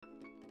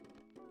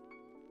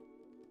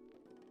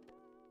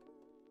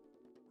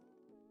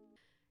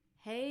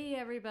Hey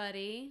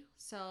everybody.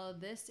 So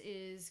this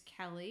is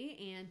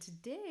Kelly and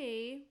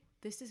today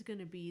this is going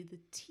to be the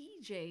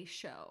TJ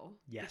show.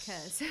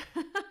 Yes.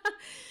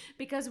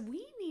 Because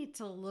we need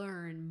to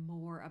learn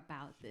more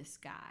about this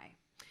guy.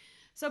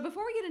 So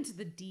before we get into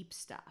the deep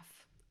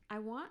stuff, I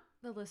want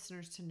the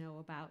listeners to know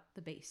about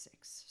the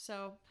basics.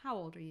 So, how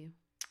old are you?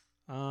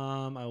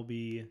 I'll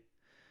be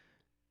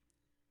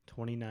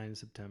 29 in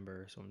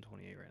September, so I'm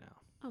 28 right now.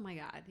 Oh my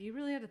god, you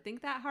really had to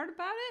think that hard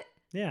about it?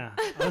 Yeah,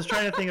 I was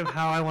trying to think of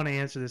how I want to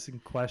answer this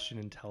question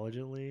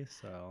intelligently,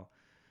 so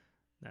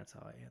that's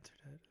how I answered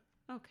it.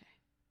 Okay.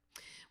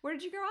 Where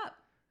did you grow up?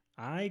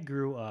 I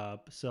grew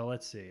up, so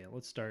let's see,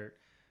 let's start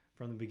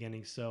from the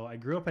beginning. So I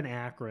grew up in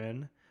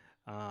Akron.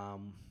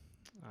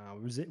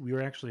 We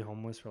were actually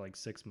homeless for like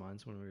 6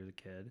 months when we were a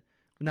kid.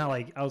 Not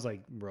like I was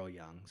like real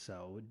young,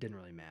 so it didn't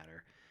really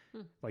matter.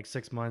 Like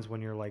 6 months when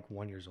you're like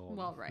 1 year old.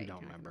 Well, right, You don't I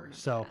can remember. remember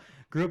So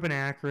that. grew up in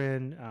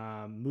Akron,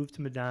 moved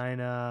to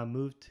Medina,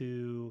 moved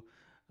to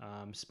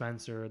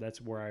Spencer.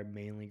 That's where I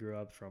mainly grew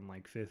up from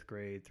like fifth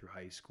grade through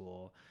high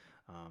school.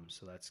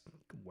 So that's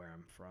where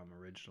I'm from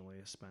originally,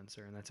 is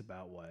Spencer. And that's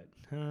about what,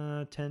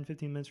 10,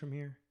 15 minutes from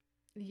here?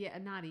 Yeah,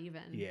 not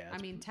even. Yeah, I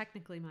it's- mean,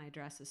 technically my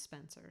address is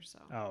Spencer, so.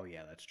 Oh,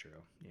 yeah, that's true.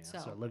 Yeah. So,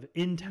 So I live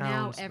in town.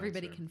 Now Spencer.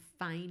 everybody can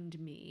find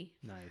me.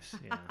 Nice.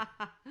 Yeah.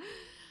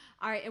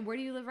 All right, and where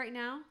do you live right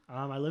now?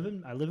 I live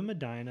in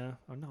Medina.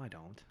 Oh no, I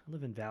don't. I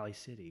live in Valley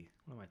City.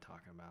 What am I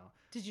talking about?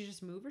 Did you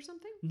just move or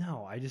something?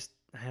 No, I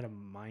had a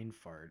mind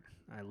fart.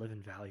 I live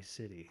in Valley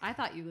City. I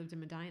thought you lived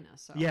in Medina,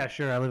 so. Yeah,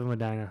 sure. I live in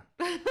Medina.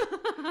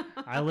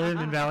 I live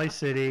in Valley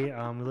City. We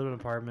live in an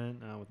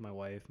apartment with my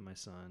wife and my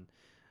son.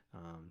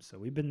 So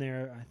we've been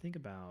there, I think,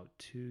 about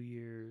 2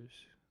 years,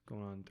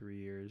 going on 3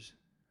 years.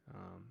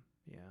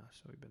 Yeah,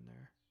 so we've been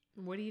there.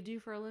 What do you do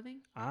for a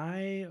living?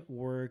 I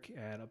work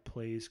at a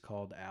place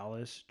called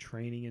Alice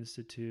Training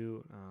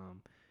Institute.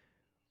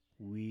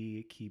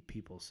 We keep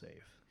people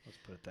safe. Let's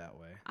put it that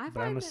way. I But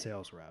I'm find a that-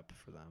 sales rep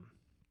for them.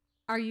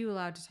 Are you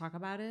allowed to talk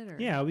about it? Or?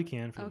 Yeah, we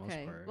can for the most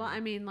Okay. part. Well,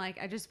 I mean, like,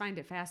 I just find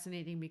it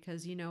fascinating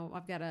because,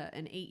 I've got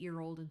an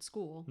 8-year-old in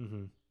school.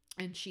 Mm-hmm.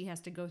 And she has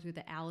to go through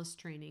the Alice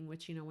training,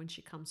 which, when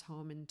she comes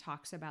home and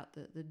talks about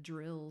the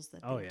drills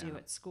that they do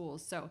at school.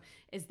 So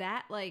is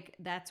that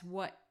that's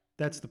what?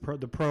 That's the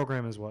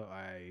program is what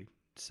I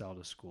sell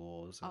to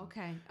schools.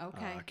 And,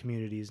 Okay.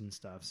 communities and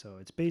stuff. So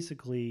it's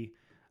basically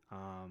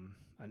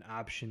an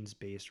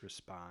options-based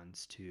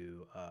response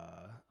to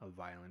a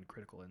violent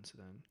critical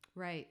incident.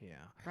 Right. Yeah.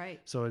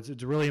 Right. So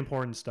it's really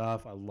important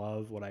stuff. I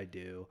love what I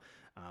do.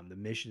 The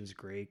mission is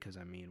great because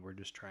we're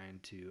just trying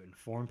to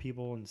inform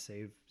people and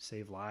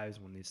save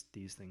lives when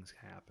these things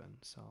happen.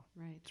 So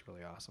Right. it's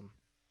really awesome.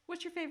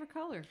 What's your favorite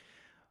color?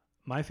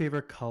 My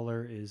favorite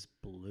color is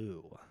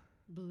blue.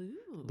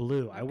 Blue.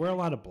 Blue. I wear a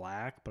lot of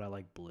black, but I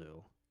like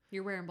blue.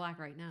 You're wearing black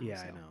right now.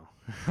 Yeah,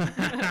 so.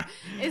 I know.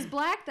 Is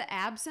black the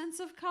absence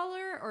of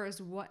color, or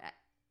is what?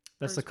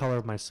 That's the color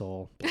of my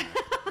soul. Black.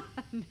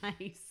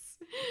 Nice.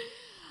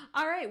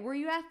 All right. Were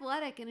you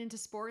athletic and into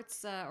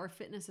sports or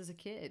fitness as a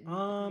kid? when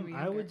you were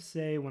I younger? would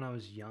say when I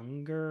was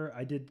younger,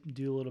 I did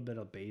do a little bit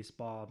of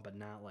baseball, but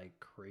not like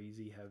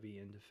crazy heavy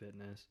into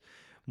fitness.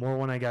 More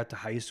when I got to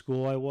high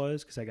school, I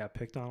was, because I got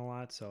picked on a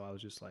lot. So I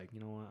was just like, you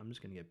know what? I'm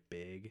just going to get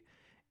big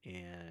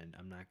and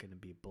I'm not going to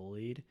be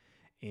bullied.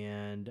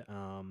 And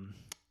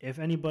if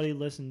anybody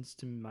listens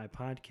to my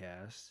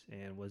podcast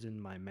and was in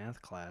my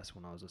math class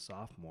when I was a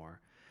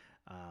sophomore,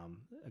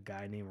 a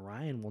guy named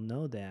Ryan will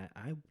know that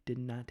I did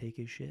not take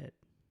his shit.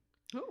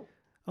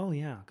 Oh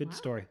yeah, good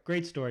story,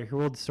 great story. Here,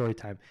 we'll story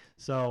time.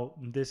 So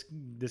this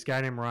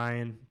guy named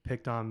Ryan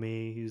picked on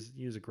me.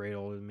 He was a grade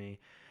older than me.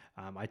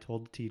 I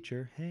told the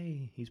teacher,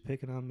 "Hey, he's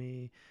picking on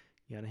me.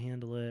 You got to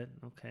handle it."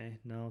 Okay,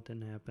 no, it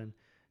didn't happen.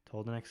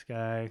 Told the next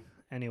guy.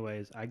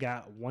 Anyways,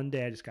 one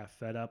day I just got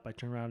fed up. I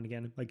turned around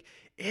again, like,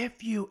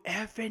 if you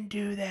effing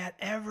do that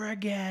ever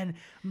again,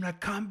 I'm gonna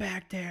come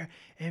back there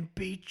and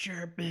beat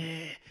your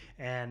bleh.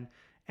 And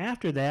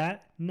after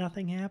that,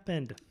 nothing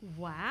happened.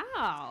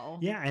 Wow.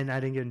 Yeah, and I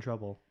didn't get in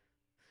trouble.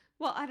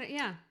 Well, I don't.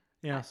 Yeah.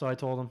 Yeah, so I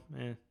told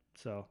him.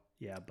 So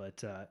yeah,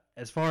 but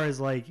as far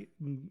as like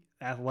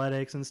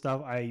athletics and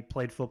stuff, I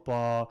played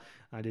football.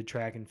 I did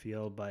track and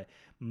field, but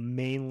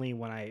mainly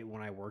when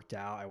I worked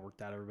out,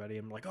 everybody.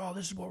 I'm like, oh,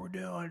 this is what we're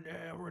doing.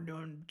 Yeah, we're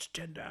doing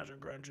 10,000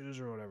 crunches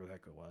or whatever the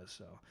heck it was.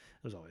 So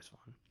it was always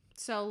fun.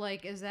 So,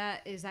 like, is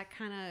that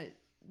kind of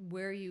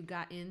where you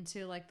got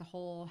into like the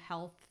whole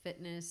health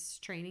fitness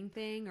training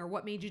thing, or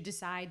what made you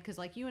decide? Because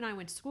like you and I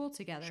went to school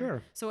together.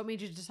 Sure. So what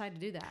made you decide to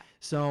do that?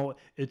 So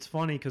it's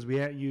funny because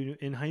you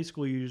in high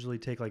school you usually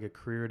take like a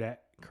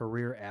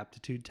career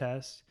aptitude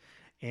test,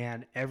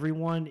 and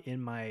everyone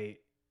in my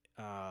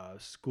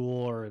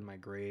school or in my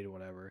grade or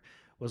whatever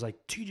was like,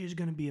 TJ's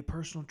going to be a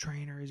personal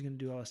trainer. He's going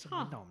to do all this stuff.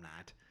 Like, no, I'm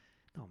not.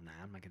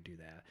 I'm not going to do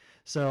that.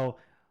 So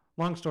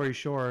long story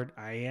short,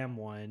 I am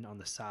one on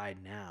the side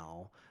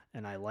now,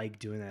 and I like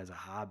doing that as a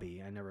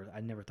hobby. I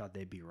never thought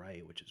they'd be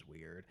right, which is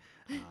weird,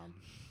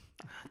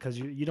 because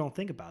you don't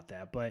think about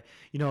that. But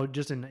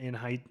just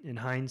in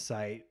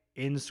hindsight,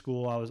 in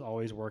school, I was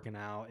always working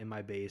out in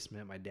my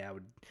basement. My dad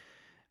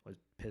was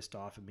pissed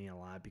off at me a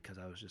lot because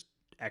I was just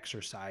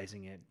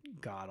exercising at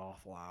god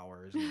awful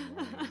hours in the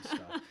morning and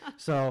stuff.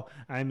 So,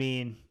 I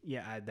mean,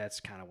 yeah, that's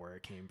kind of where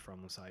it came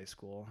from, was high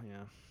school.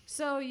 Yeah.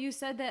 So you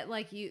said that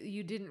like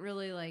you didn't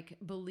really like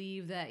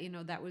believe that,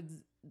 that was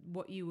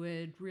what you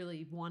would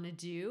really want to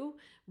do.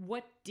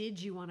 What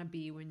did you want to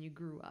be when you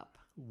grew up?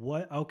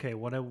 What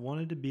I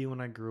wanted to be when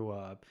I grew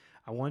up,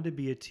 I wanted to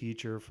be a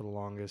teacher for the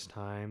longest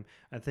time.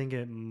 I think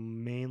it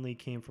mainly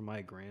came from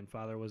my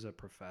grandfather was a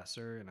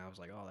professor, and I was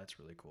like, oh, that's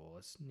really cool.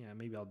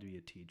 Maybe I'll be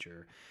a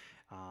teacher.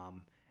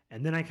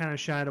 And then I kind of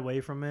shied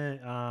away from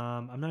it.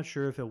 I'm not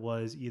sure if it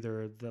was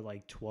either the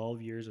like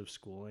 12 years of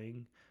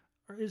schooling,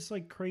 or it's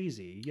like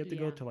crazy. You have to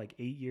go to like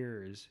 8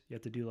 years. You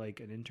have to do like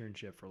an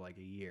internship for like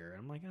a year.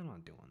 I'm like, I'm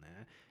not doing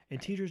that.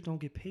 And teachers don't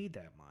get paid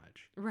that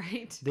much.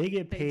 Right. They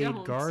get paid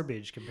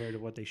garbage compared to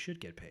what they should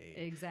get paid.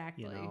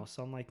 Exactly.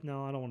 So I'm like,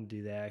 no, I don't want to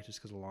do that just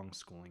because of long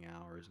schooling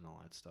hours and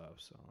all that stuff.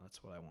 So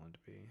that's what I wanted to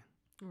be.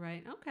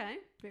 Right. Okay.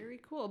 Very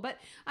cool. But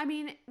I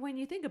mean, when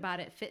you think about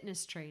it,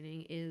 fitness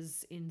training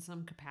is in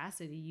some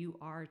capacity you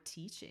are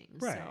teaching.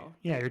 Right. So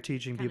yeah, you're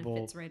teaching people.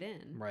 Fits right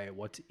in. Right.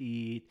 What to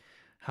eat,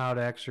 how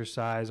to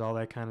exercise, all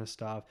that kind of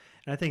stuff.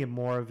 And I think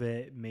more of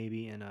it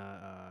maybe in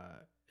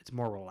it's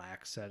more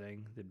relaxed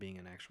setting than being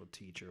an actual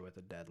teacher with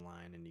a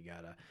deadline, and you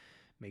gotta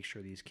make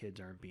sure these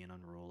kids aren't being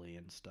unruly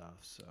and stuff.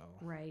 So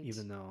right.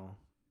 Even though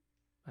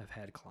I've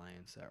had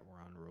clients that were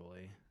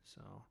unruly,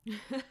 so.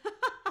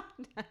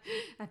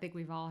 I think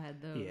we've all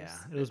had those. Yeah,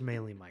 it was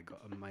mainly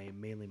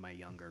my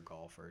younger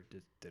golfer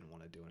just didn't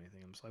want to do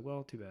anything. I'm just like,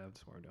 well, too bad.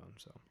 That's what we're doing.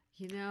 So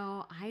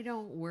I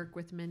don't work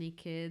with many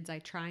kids. I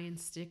try and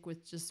stick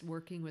with just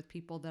working with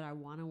people that I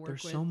want to work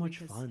with. They're so much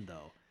fun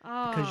though.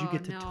 Oh, because you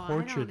get to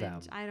torture them.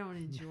 I don't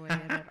enjoy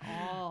it at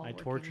all. I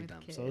tortured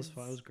them, so it was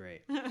fun. It was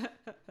great.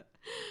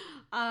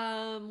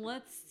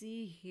 Let's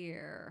see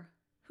here.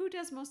 Who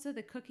does most of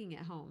the cooking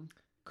at home?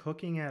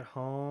 Cooking at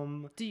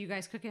home. Do you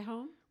guys cook at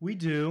home? We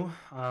do.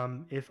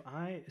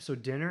 So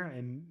dinner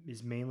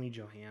is mainly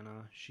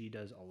Johanna. She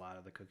does a lot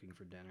of the cooking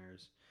for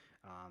dinners.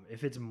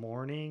 If it's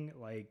morning,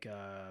 like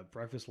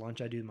breakfast, lunch,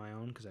 I do my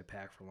own because I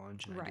pack for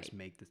lunch and I just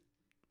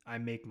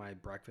make my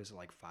breakfast at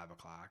like 5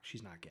 o'clock.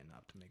 She's not getting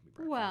up to make me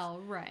breakfast.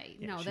 Well, right.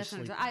 Yeah, no, that's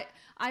not.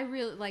 I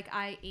really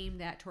I aim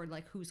that toward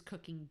like who's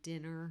cooking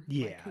dinner.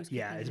 Yeah,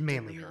 it's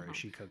mainly her.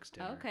 She cooks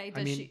dinner. Okay.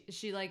 Is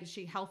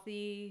she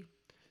healthy?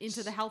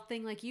 Into the health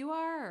thing like you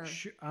are? Or?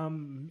 Sure,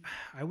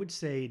 I would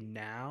say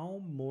now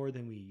more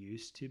than we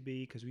used to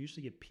be, because we used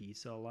to get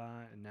pizza a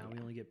lot, and now we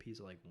only get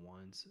pizza like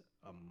once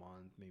a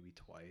month, maybe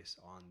twice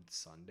on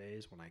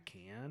Sundays when I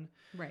can.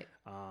 Right.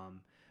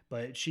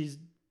 But she's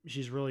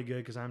really good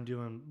because I'm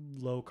doing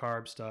low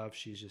carb stuff.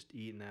 She's just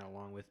eating that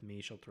along with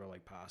me. She'll throw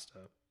like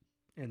pasta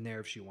in there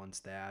if she wants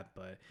that,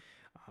 but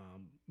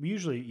we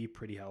usually eat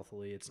pretty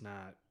healthily. It's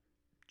not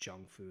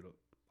junk food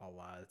a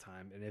lot of the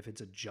time, and if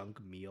it's a junk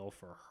meal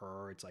for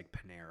her, it's like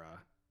Panera,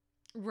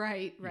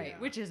 right, yeah.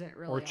 Which isn't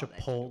really or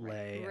Chipotle,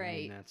 right,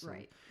 I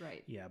mean,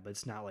 right. Yeah, but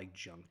it's not like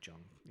junk.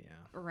 Yeah,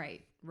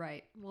 right.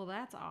 Well,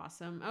 that's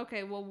awesome.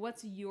 Okay, well,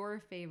 what's your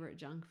favorite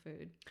junk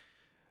food?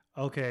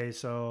 Okay,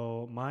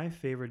 so my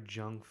favorite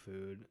junk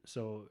food.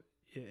 So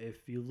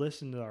if you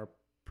listen to our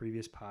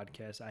previous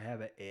podcast, I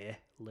have a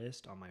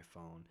list on my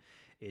phone.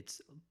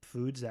 It's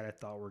foods that I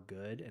thought were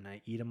good, and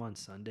I eat them on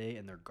Sunday,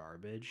 and they're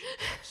garbage.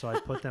 So I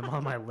put them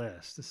on my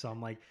list. So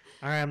I'm like,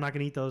 all right, I'm not going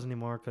to eat those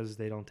anymore because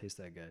they don't taste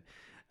that good.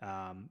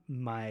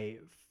 My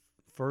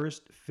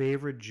first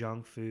favorite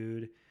junk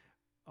food,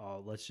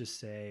 let's just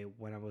say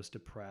when I was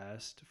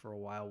depressed for a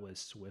while, was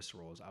Swiss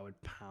rolls. I would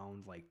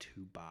pound like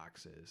 2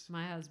 boxes.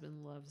 My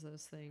husband loves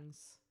those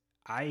things.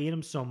 I eat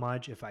them so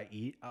much. If I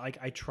eat, like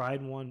I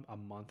tried one a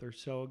month or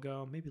so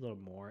ago, maybe a little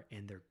more,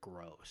 and they're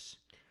gross.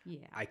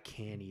 Yeah, I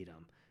can't eat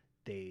them.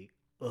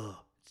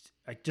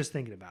 Just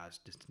thinking about it's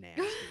just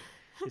nasty.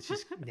 It's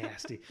just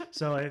nasty.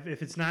 So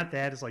if it's not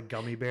that, it's like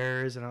gummy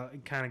bears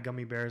and kind of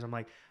gummy bears. I'm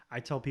like,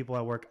 I tell people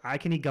at work, I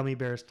can eat gummy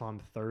bears till I'm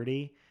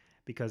 30,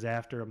 because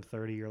after I'm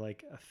 30, you're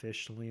like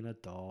officially an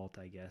adult,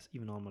 I guess,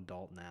 even though I'm an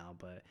adult now.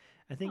 But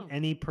I think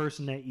any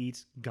person that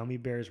eats gummy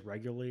bears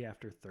regularly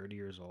after 30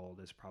 years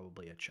old is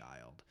probably a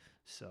child.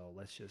 So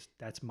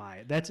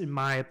that's in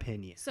my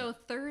opinion. So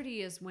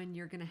 30 is when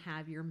you're going to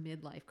have your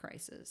midlife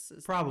crisis.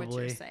 Is probably what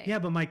you're saying. Yeah,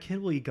 but my kid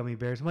will eat gummy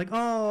bears. I'm like,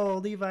 oh,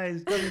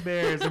 Levi's gummy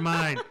bears are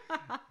mine.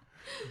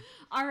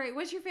 All right.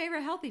 What's your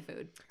favorite healthy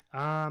food?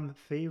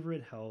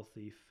 Favorite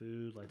healthy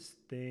food. Let's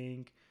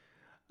think.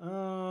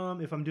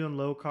 If I'm doing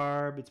low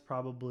carb, it's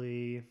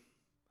probably,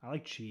 I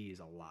like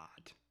cheese a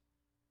lot.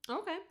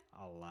 Okay.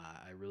 A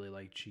lot. I really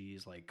like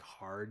cheese, like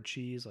hard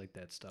cheese, like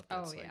that stuff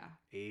that's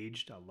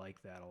aged. I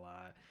like that a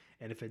lot.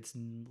 And if it's,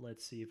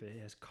 let's see if it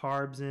has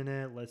carbs in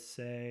it, let's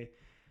say,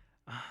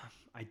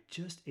 I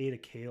just ate a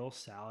kale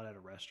salad at a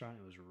restaurant.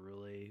 It was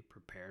really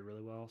prepared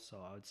really well. So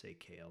I would say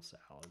kale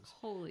salads.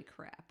 Holy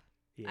crap.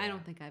 Yeah. I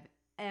don't think I've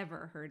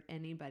ever heard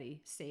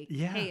anybody say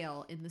Yeah.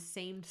 kale in the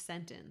same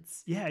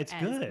sentence Yeah, it's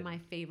as good. my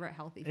favorite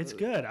healthy food. It's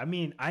good. I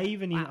mean, I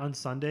even eat Wow. on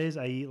Sundays.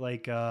 I eat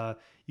like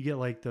you get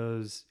like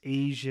those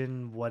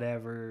Asian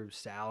whatever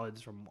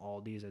salads from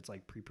Aldi's. It's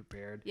like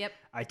pre-prepared. Yep.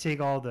 I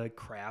take all the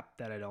crap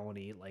that I don't want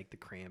to eat, like the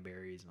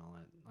cranberries and all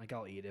that. Like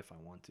I'll eat it if I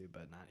want to,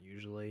 but not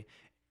usually.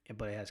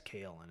 But it has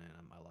kale in it.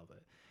 I love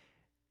it.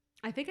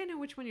 I think I know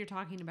which one you're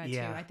talking about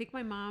Yeah. too. I think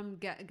my mom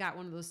got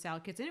one of those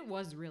salad kits and it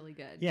was really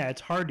good. Yeah,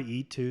 it's hard to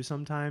eat too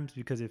sometimes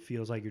because it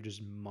feels like you're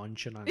just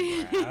munching on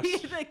grass.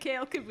 The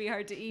kale could be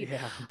hard to eat.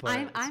 Yeah, but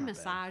I it's not bad.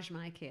 massage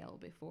my kale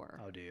before.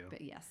 Oh, do you?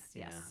 But yes,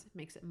 Yeah. it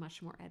makes it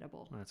much more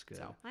edible. That's good.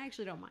 So I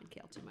actually don't mind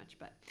kale too much,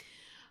 but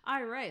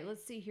all right,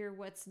 let's see here.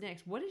 What's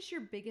next? What is your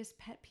biggest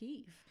pet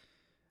peeve?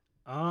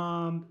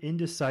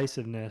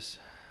 Indecisiveness.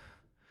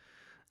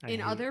 I In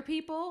hate other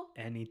people?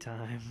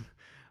 anytime.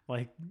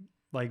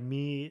 Like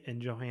me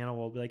and Johanna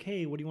will be like,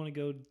 "Hey, what do you want to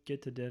go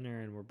get to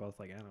dinner?" And we're both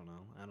like, "I don't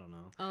know,"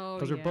 Oh,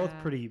 because we're both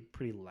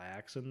pretty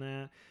lax in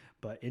that.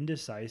 But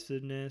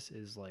indecisiveness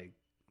is like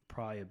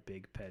probably a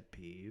big pet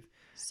peeve.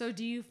 So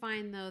do you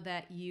find though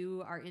that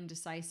you are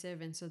indecisive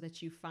and so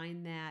that you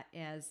find that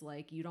as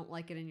like you don't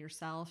like it in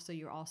yourself, so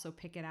you also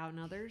pick it out in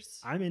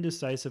others? I'm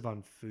indecisive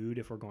on food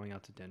if we're going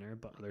out to dinner,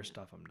 but other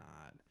stuff I'm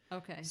not.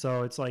 Okay.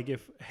 So it's like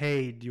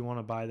hey, do you want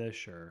to buy this?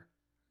 Sure.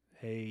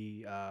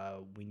 Hey,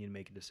 we need to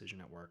make a decision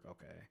at work.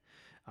 Okay.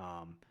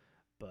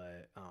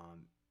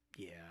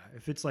 Yeah,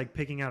 if it's like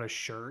picking out a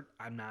shirt,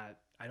 I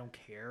don't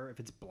care if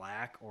it's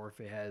black or if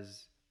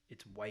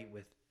it's white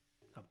with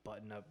a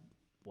button up,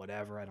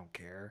 whatever. I don't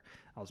care.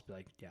 I'll just be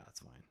like, yeah,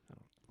 that's fine.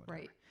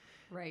 Whatever.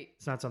 Right.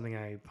 It's not something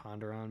I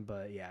ponder on,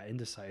 but yeah,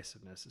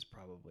 indecisiveness is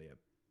probably a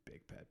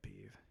big pet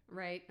peeve.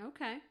 Right.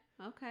 Okay.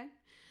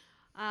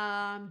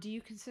 Do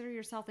you consider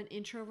yourself an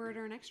introvert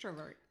or an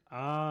extrovert?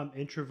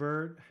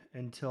 Introvert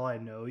until I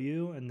know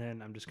you, and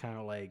then I'm just kind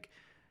of like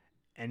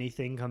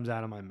anything comes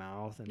out of my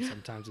mouth, and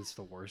sometimes it's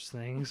the worst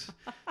things.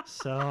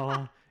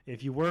 So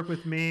if you work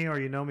with me or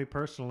you know me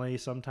personally,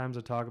 sometimes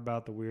I talk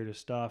about the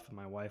weirdest stuff, and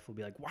my wife will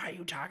be like, "Why are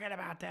you talking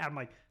about that?" I'm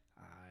like,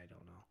 "I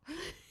don't know.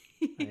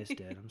 I just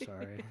did. I'm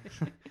sorry."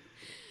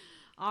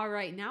 All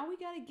right, now we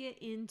got to get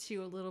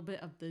into a little bit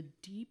of the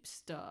deep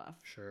stuff.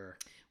 Sure.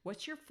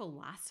 What's your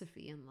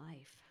philosophy in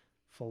life?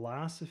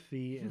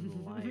 Philosophy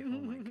in life.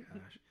 Oh my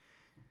gosh.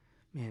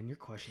 Man, your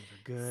questions are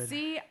good.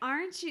 See,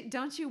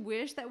 don't you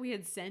wish that we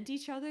had sent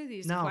each other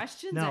these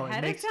questions it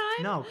ahead makes, of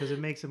time? No, because it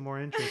makes it more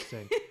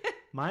interesting.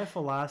 My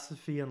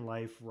philosophy in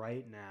life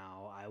right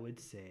now, I would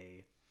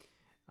say,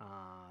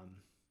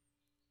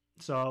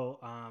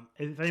 if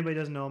anybody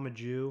doesn't know, I'm a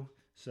Jew,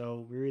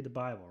 so we read the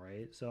Bible,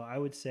 right? So I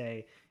would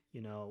say,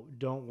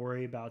 don't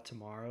worry about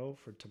tomorrow,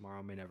 for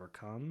tomorrow may never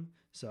come.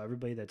 So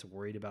everybody that's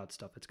worried about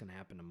stuff that's going to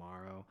happen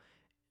tomorrow,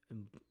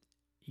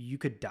 you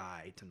could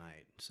die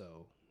tonight,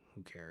 so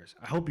who cares?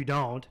 I hope you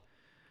don't.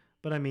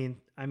 But I mean,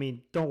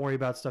 don't worry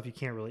about stuff you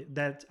can't really.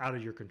 That's out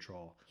of your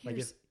control.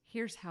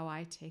 Here's how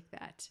I take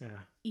that. Yeah.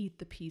 Eat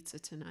the pizza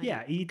tonight.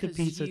 Yeah, eat the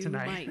pizza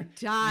tonight. You might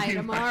die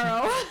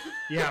tomorrow.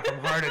 Yeah, from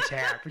heart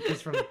attack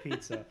because from the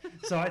pizza.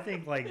 So I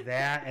think like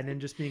that, and then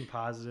just being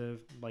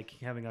positive, like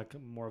having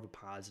more of a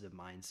positive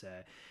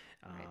mindset.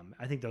 Right.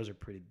 I think those are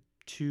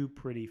two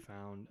pretty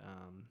found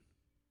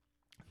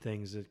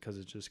things because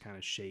it's just kind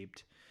of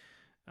shaped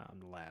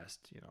the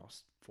last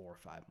 4 or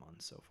 5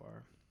 months so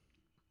far.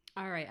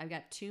 All right, I've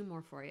got 2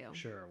 more for you.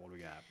 Sure, what do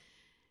we got?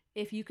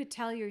 If you could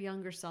tell your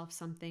younger self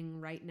something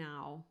right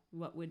now,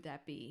 what would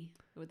that be?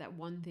 What would that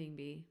one thing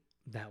be?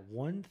 That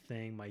one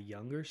thing, my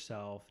younger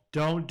self,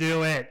 don't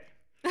do it.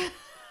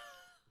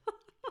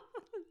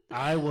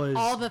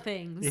 All the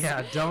things.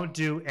 Yeah, don't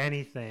do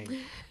anything.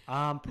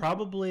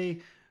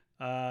 Probably,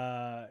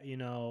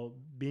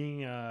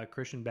 being a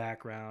Christian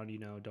background,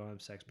 don't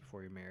have sex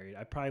before you're married.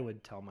 I probably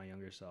would tell my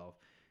younger self,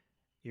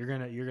 you're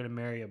gonna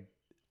marry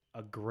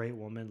a great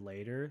woman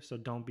later, so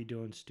don't be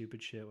doing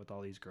stupid shit with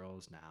all these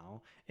girls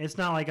now. It's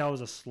not like I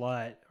was a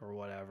slut or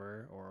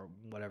whatever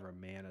a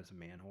man is a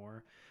man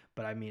whore,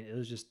 but I mean, it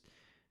was just,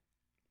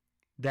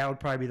 that would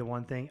probably be the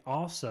one thing.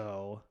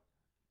 Also,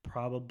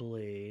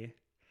 probably,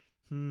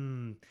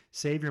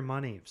 save your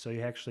money so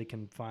you actually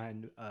can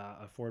find an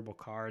affordable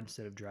car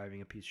instead of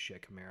driving a piece of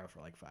shit Camaro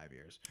for like 5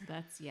 years.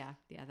 That's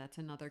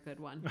another good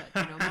one.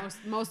 But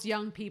most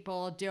young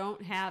people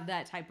don't have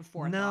that type of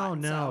forethought.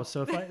 No.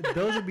 So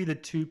those would be the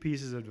 2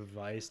 pieces of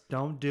advice.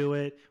 Don't do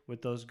it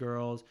with those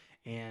girls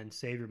and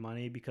save your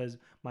money, because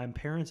my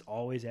parents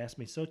always ask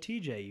me, "So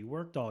TJ, you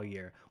worked all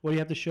year. What do you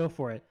have to show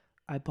for it?"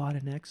 I bought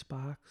an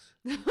Xbox.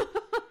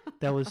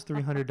 That was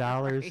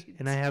 $300 Right.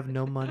 and I have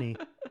no money.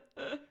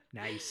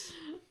 Nice.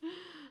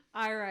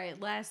 All right,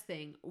 last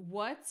thing.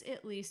 What's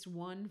at least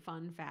one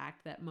fun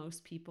fact that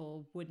most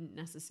people wouldn't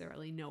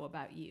necessarily know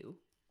about you?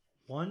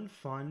 One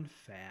fun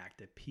fact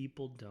that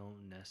people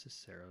don't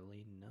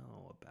necessarily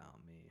know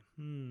about me.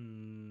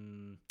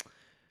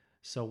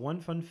 So one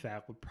fun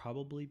fact would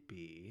probably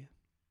be,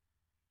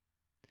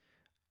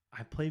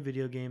 I play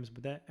video games,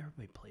 but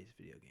everybody plays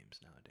video games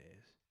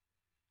nowadays.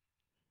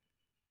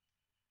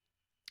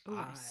 Oh,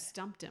 I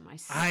stumped him. I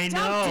I stumped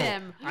know.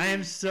 him. I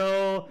am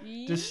so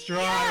distraught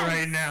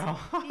right now.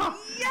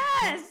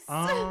 Yes.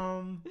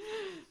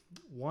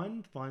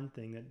 One fun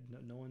thing that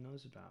no one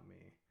knows about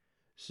me.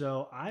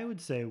 So I would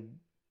say,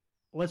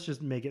 let's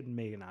just make it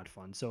not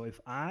fun. So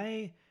if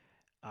I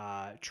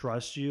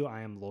trust you, I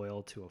am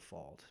loyal to a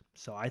fault.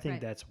 So I think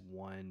Right. that's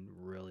one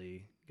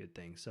really good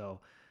thing.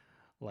 So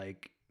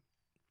like,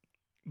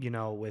 you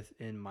know,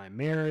 within my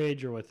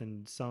marriage or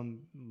within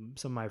some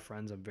of my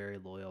friends, I'm very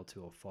loyal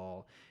to a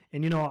fault.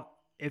 And you know,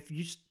 if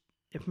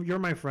you're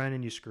my friend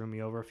and you screw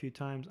me over a few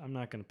times, I'm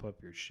not going to put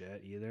up your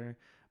shit either,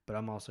 but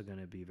I'm also going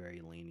to be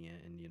very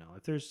lenient. And you know,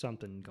 if there's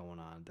something going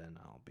on, then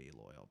I'll be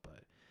loyal.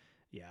 But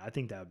yeah, I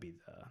think that would be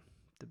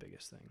the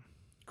biggest thing.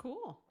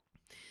 Cool.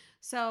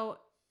 So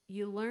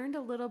you learned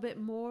a little bit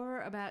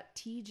more about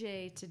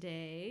TJ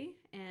today,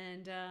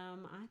 and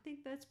I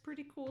think that's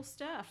pretty cool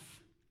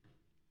stuff.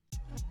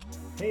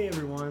 Hey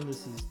everyone,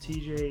 this is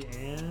TJ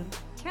and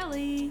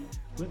Kelly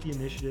with the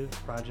Initiative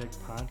Project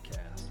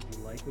Podcast. If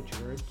you like what you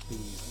heard,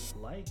 please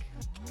like,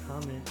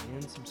 comment,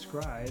 and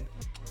subscribe.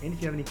 And if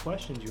you have any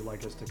questions you'd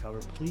like us to cover,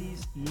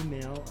 please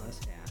email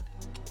us at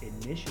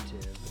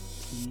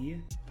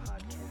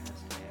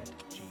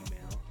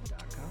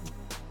initiativepodcast@gmail.com.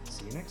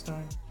 See you next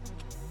time.